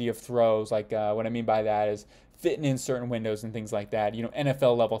 velocity of throws. Like what I mean by that is fitting in certain windows and things like that,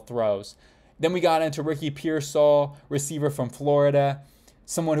 NFL level throws. Then we got into Ricky Pearsall, receiver from Florida.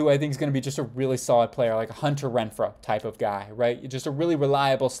 someone who I think is going to be just a really solid player, like a Hunter Renfrow type of guy, right? Just a really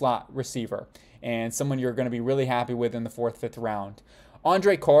reliable slot receiver and someone you're going to be really happy with in the 4th, 5th round.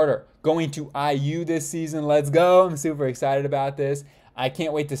 Andre Carter going to IU this season. Let's go. I'm super excited about this. I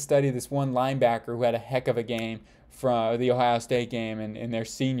can't wait to study this one linebacker who had a heck of a game from the Ohio State game and their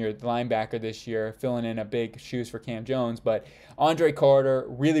senior linebacker this year, filling in a big shoes for Cam Jones. But Andre Carter,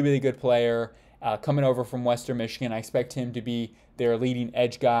 really, really good player, coming over from Western Michigan. I expect him to be their leading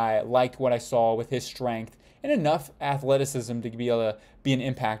edge guy. I liked what I saw with his strength and enough athleticism to be able to be an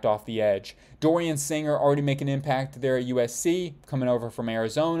impact off the edge. Dorian Singer already making an impact there at USC, coming over from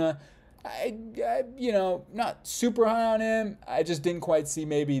Arizona. Not super high on him. I just didn't quite see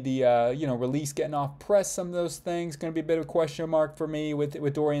maybe the, release getting off press, some of those things. Going to be a bit of a question mark for me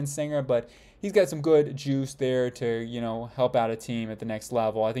with Dorian Singer, but he's got some good juice there to, help out a team at the next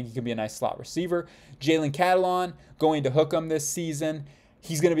level. I think he could be a nice slot receiver. Jalen Catalon going to Hook'em this season.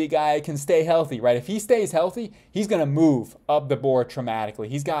 He's going to be a guy who can stay healthy, right? If he stays healthy, he's going to move up the board dramatically.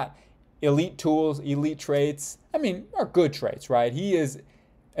 He's got elite tools, elite traits. Are good traits, right? He is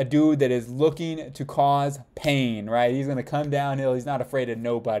a dude that is looking to cause pain, right? He's going to come downhill. He's not afraid of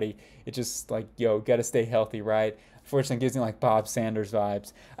nobody. It's just like, got to stay healthy, right? Unfortunately, it gives me like Bob Sanders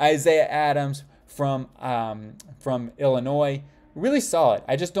vibes. Isaiah Adams from Illinois, really solid.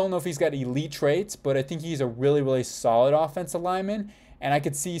 I just don't know if he's got elite traits, but I think he's a really, really solid offensive lineman. And I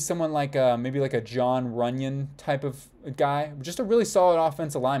could see someone like maybe like a John Runyon type of guy, just a really solid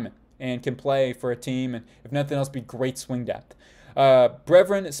offensive lineman and can play for a team and if nothing else, be great swing depth.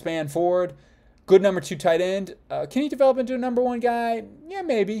 Brevin Spann-Ford, good number 2 tight end. Can he develop into a number 1 guy? Yeah,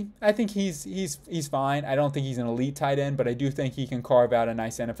 maybe. I think he's fine. I don't think he's an elite tight end, but I do think he can carve out a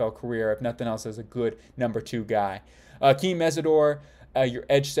nice NFL career, if nothing else, as a good number 2 guy. Keem Mesidor, your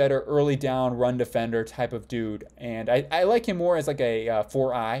edge setter, early down run defender type of dude. And I like him more as like a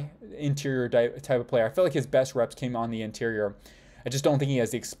 4-eye interior type of player. I feel like his best reps came on the interior. I just don't think he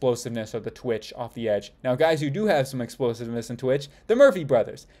has the explosiveness or the twitch off the edge. Now, guys who do have some explosiveness and twitch, the Murphy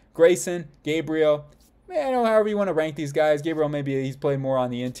brothers. Grayson, Gabriel. However you want to rank these guys. Gabriel, maybe he's played more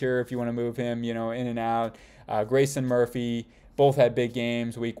on the interior if you want to move him, in and out. Grayson, Murphy, both had big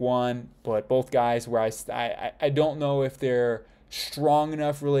games week 1, but both guys where I don't know if they're strong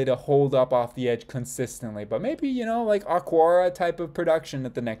enough really to hold up off the edge consistently. But maybe, like Aquara type of production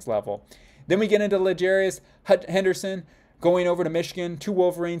at the next level. Then we get into L'Jarius Henderson going over to Michigan. 2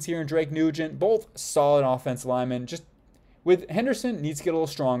 Wolverines here and Drake Nugent. Both solid offensive linemen. Just with Henderson, needs to get a little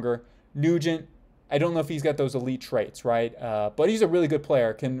stronger. Nugent, I don't know if he's got those elite traits, right? But he's a really good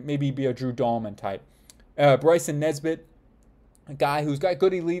player. Can maybe be a Drew Dahlman type. Bryson Nesbitt, a guy who's got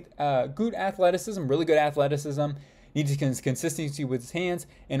good good athleticism, really good athleticism. Needs consistency with his hands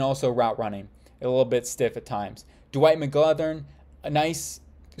and also route running. A little bit stiff at times. Dwight McGlothern, a nice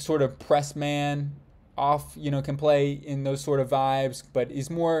sort of press man, off, can play in those sort of vibes, but he's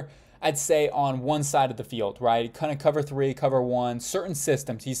more, I'd say, on one side of the field, right? Kind of cover 3, cover 1, certain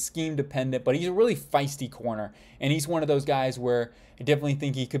systems. He's scheme dependent, but he's a really feisty corner. And he's one of those guys where I definitely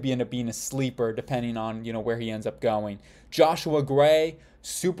think he could end up being a sleeper depending on, where he ends up going. Joshua Gray,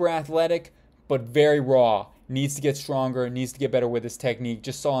 super athletic, but very raw. Needs to get stronger, needs to get better with his technique.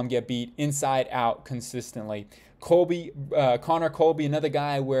 Just saw him get beat inside out consistently. Connor Colby, another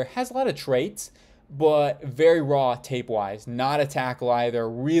guy where has a lot of traits, but very raw tape-wise. Not a tackle either.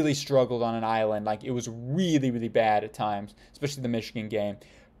 Really struggled on an island. Like, it was really, really bad at times, especially the Michigan game.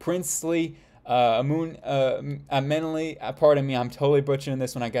 Princely, Amenly, pardon me, I'm totally butchering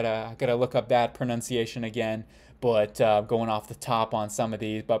this one. I gotta look up that pronunciation again, but going off the top on some of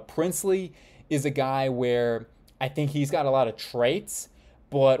these. But Princely is a guy where I think he's got a lot of traits,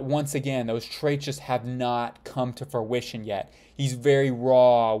 but once again, those traits just have not come to fruition yet. He's very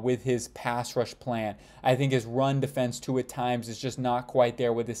raw with his pass rush plan. I think his run defense too at times is just not quite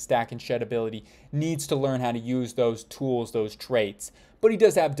there with his stack and shed ability. Needs to learn how to use those tools, those traits. But he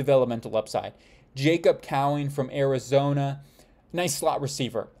does have developmental upside. Jacob Cowing from Arizona. Nice slot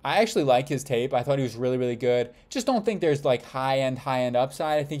receiver. I actually like his tape. I thought he was really, really good. Just don't think there's like high-end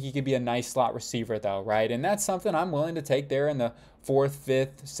upside. I think he could be a nice slot receiver though, right? And that's something I'm willing to take there in the 4th,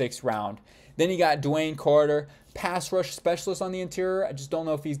 5th, 6th round. Then you got Dwayne Carter, pass rush specialist on the interior. I just don't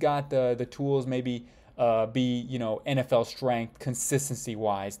know if he's got the tools, maybe be, NFL strength,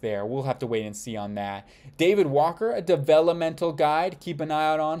 consistency-wise there. We'll have to wait and see on that. David Walker, a developmental guy to keep an eye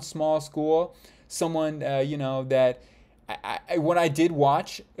out on, small school. Someone, that when I did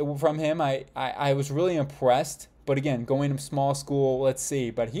watch from him, I was really impressed. But again, going to small school, let's see.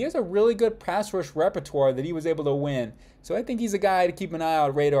 But he has a really good pass rush repertoire that he was able to win. So I think he's a guy to keep an eye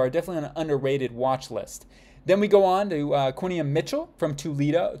on radar, definitely on an underrated watch list. Then we go on to Quinion Mitchell from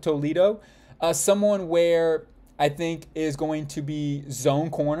Toledo, someone where I think is going to be zone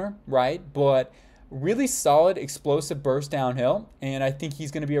corner, right? But really solid explosive burst downhill, and I think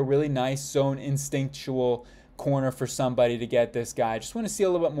he's going to be a really nice zone instinctual corner for somebody to get this guy. Just want to see a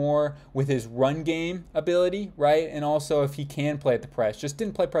little bit more with his run game ability, right? And also if he can play at the press. Just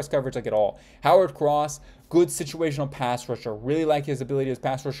didn't play press coverage like at all. Howard Cross, good situational pass rusher. Really like his ability as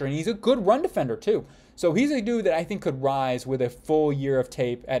pass rusher, and he's a good run defender too. So he's a dude that I think could rise with a full year of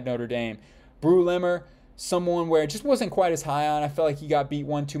tape at Notre Dame. Brew Limmer, someone where it just wasn't quite as high on. I felt like he got beat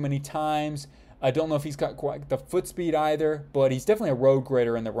one too many times. I don't know if he's got quite the foot speed either, but he's definitely a road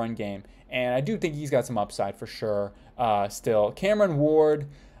grader in the run game. And I do think he's got some upside for sure still. Cameron Ward.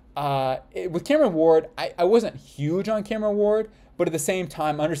 With Cameron Ward, I wasn't huge on Cameron Ward, but at the same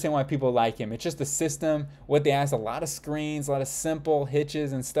time, I understand why people like him. It's just the system, what they ask, a lot of screens, a lot of simple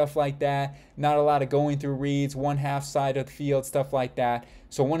hitches and stuff like that. Not a lot of going through reads, one half side of the field, stuff like that.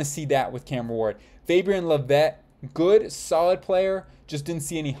 So I want to see that with Cameron Ward. Fabian Levette, good, solid player, just didn't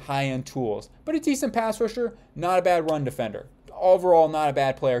see any high-end tools. But a decent pass rusher, not a bad run defender. Overall, not a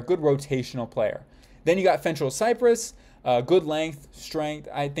bad player, good rotational player. Then you got Fentrell Cypress, good length, strength.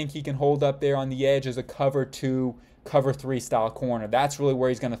 I think he can hold up there on the edge as a cover 2, cover 3 style corner. That's really where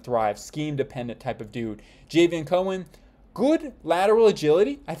he's going to thrive. Scheme-dependent type of dude. Javian Cohen, good lateral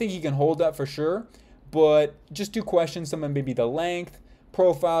agility. I think he can hold up for sure. But just do question some of maybe the length,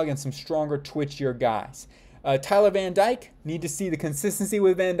 profile against some stronger, twitchier guys. Tyler Van Dyke, need to see the consistency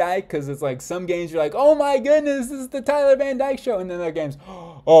with Van Dyke because it's like some games you're like, oh my goodness, this is the Tyler Van Dyke show. And then other games,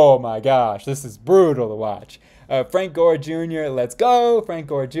 oh my gosh, this is brutal to watch. Frank Gore Jr., let's go. Frank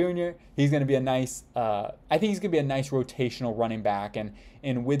Gore Jr., he's going to be a nice, I think he's going to be a nice rotational running back.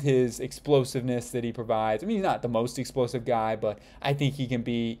 And with his explosiveness that he provides, I mean, he's not the most explosive guy, but I think he can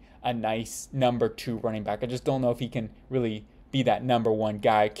be a nice number 2 running back. I just don't know if he can really be that number 1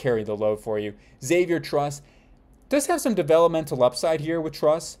 guy, carry the load for you. Xavier Truss does have some developmental upside here with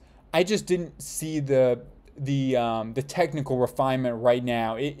Truss. I just didn't see the technical refinement right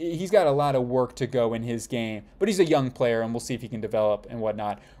now. He's got a lot of work to go in his game, but he's a young player, and we'll see if he can develop and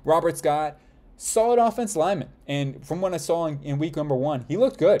whatnot. Robert Scott, solid offense lineman, and from what I saw in week number 1, he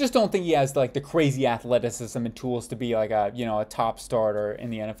looked good. Just don't think he has like the crazy athleticism and tools to be like a top starter in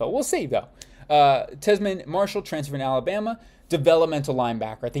the NFL. We'll see though. Tesman Marshall, transfer in Alabama, developmental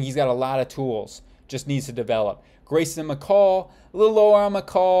linebacker. I think he's got a lot of tools, just needs to develop. Grayson McCall, a little lower on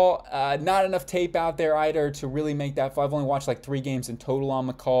McCall, not enough tape out there either to really make that. I've only watched like 3 games in total on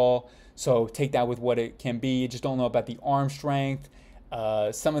McCall, so take that with what it can be. Just don't know about the arm strength.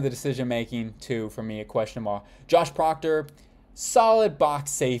 Some of the decision making too, for me, a question mark. Josh Proctor, solid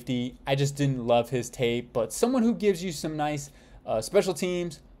box safety. I just didn't love his tape, but someone who gives you some nice special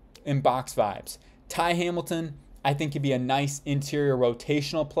teams and box vibes. Ty Hamilton, I think could be a nice interior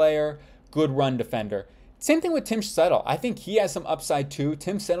rotational player, good run defender. Same thing with Tim Settle. I think he has some upside too.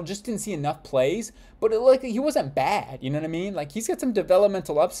 Tim Settle just didn't see enough plays, but he wasn't bad. You know what I mean? Like, he's got some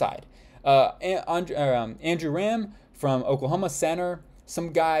developmental upside. Andrew Ram from Oklahoma, center.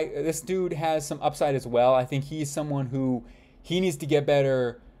 Some guy, this dude has some upside as well. I think he's someone who he needs to get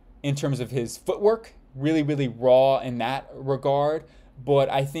better in terms of his footwork. Really, really raw in that regard.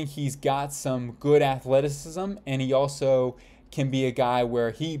 But I think he's got some good athleticism, and he also can be a guy where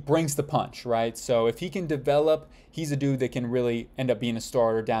he brings the punch, right? So if he can develop, he's a dude that can really end up being a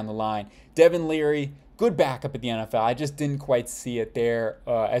starter down the line. Devin Leary, good backup at the NFL. I just didn't quite see it there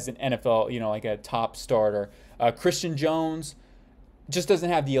as an NFL, like a top starter. Christian Jones just doesn't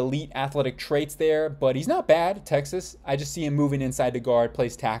have the elite athletic traits there, but he's not bad at Texas. I just see him moving inside the guard,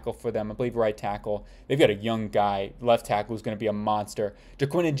 plays tackle for them. I believe right tackle. They've got a young guy, left tackle, who's going to be a monster.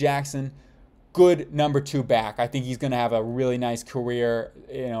 Jaquindon Jackson, good number 2 back. I think he's going to have a really nice career.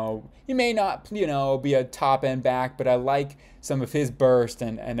 He may not, be a top end back, but I like some of his burst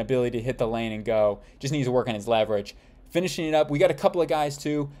and ability to hit the lane and go. Just needs to work on his leverage. Finishing it up, we got a couple of guys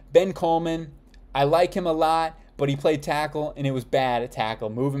too. Ben Coleman, I like him a lot, but he played tackle and it was bad at tackle.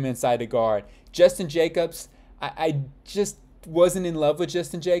 Move him inside the guard. Justin Jacobs, I just wasn't in love with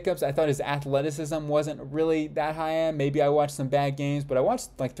Justin Jacobs. I thought his athleticism wasn't really that high end. Maybe I watched some bad games, but I watched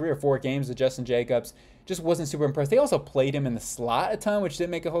like 3 or 4 games of Justin Jacobs. Just wasn't super impressed. They also played him in the slot a ton, which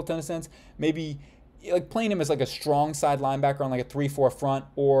didn't make a whole ton of sense. Maybe like playing him as like a strong side linebacker on like a 3-4 front,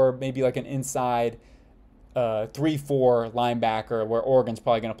 or maybe like an inside 3-4 linebacker where Oregon's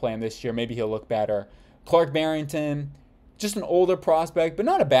probably going to play him this year. Maybe he'll look better. Clark Barrington, just an older prospect, but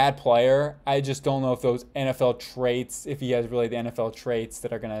not a bad player. I just don't know if those NFL traits, if he has really the NFL traits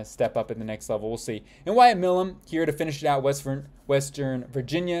that are going to step up at the next level. We'll see. And Wyatt Millam, here to finish it out, Western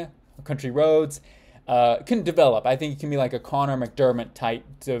Virginia, Country Roads. can develop. I think he can be like a Connor McDermott type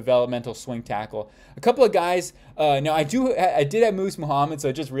developmental swing tackle. A couple of guys. Now I did have Moose Muhammad, so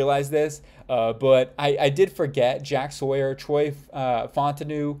I just realized this. But I did forget Jack Sawyer, Troy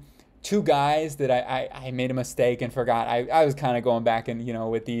Fontenot. Two guys that I made a mistake and forgot. I was kind of going back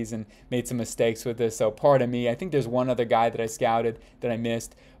and with these and made some mistakes with this. So pardon me. I think there's one other guy that I scouted that I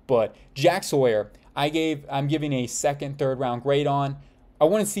missed. But Jack Sawyer, I'm giving a second, third round grade on. I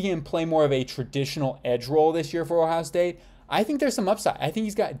want to see him play more of a traditional edge role this year for Ohio State. I think there's some upside. I think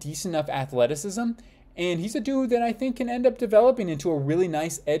he's got decent enough athleticism, and he's a dude that I think can end up developing into a really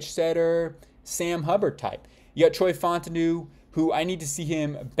nice edge setter, Sam Hubbard type. You got Troy Fontenot, who I need to see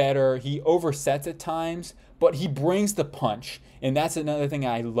him better. He oversets at times, but he brings the punch. And that's another thing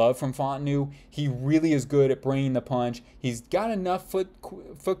I love from Fontenot. He really is good at bringing the punch. He's got enough foot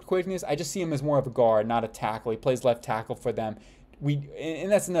quickness. I just see him as more of a guard, not a tackle. He plays left tackle for them.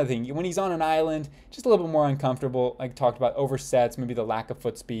 And that's another thing. When he's on an island, just a little bit more uncomfortable. Like I talked about, oversets, maybe the lack of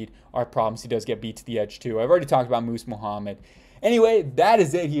foot speed are problems. He does get beat to the edge too. I've already talked about Moose Muhammad. Anyway, that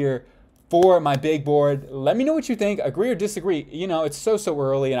is it here for my big board. Let me know what you think. Agree or disagree. It's so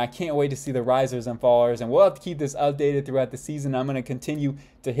early, and I can't wait to see the risers and fallers. And we'll have to keep this updated throughout the season. I'm going to continue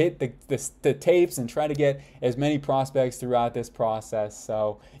to hit the tapes and try to get as many prospects throughout this process.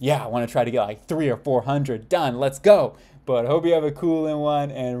 So yeah, I want to try to get like 300 or 400 done. Let's go. But I hope you have a cool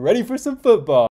one and ready for some football.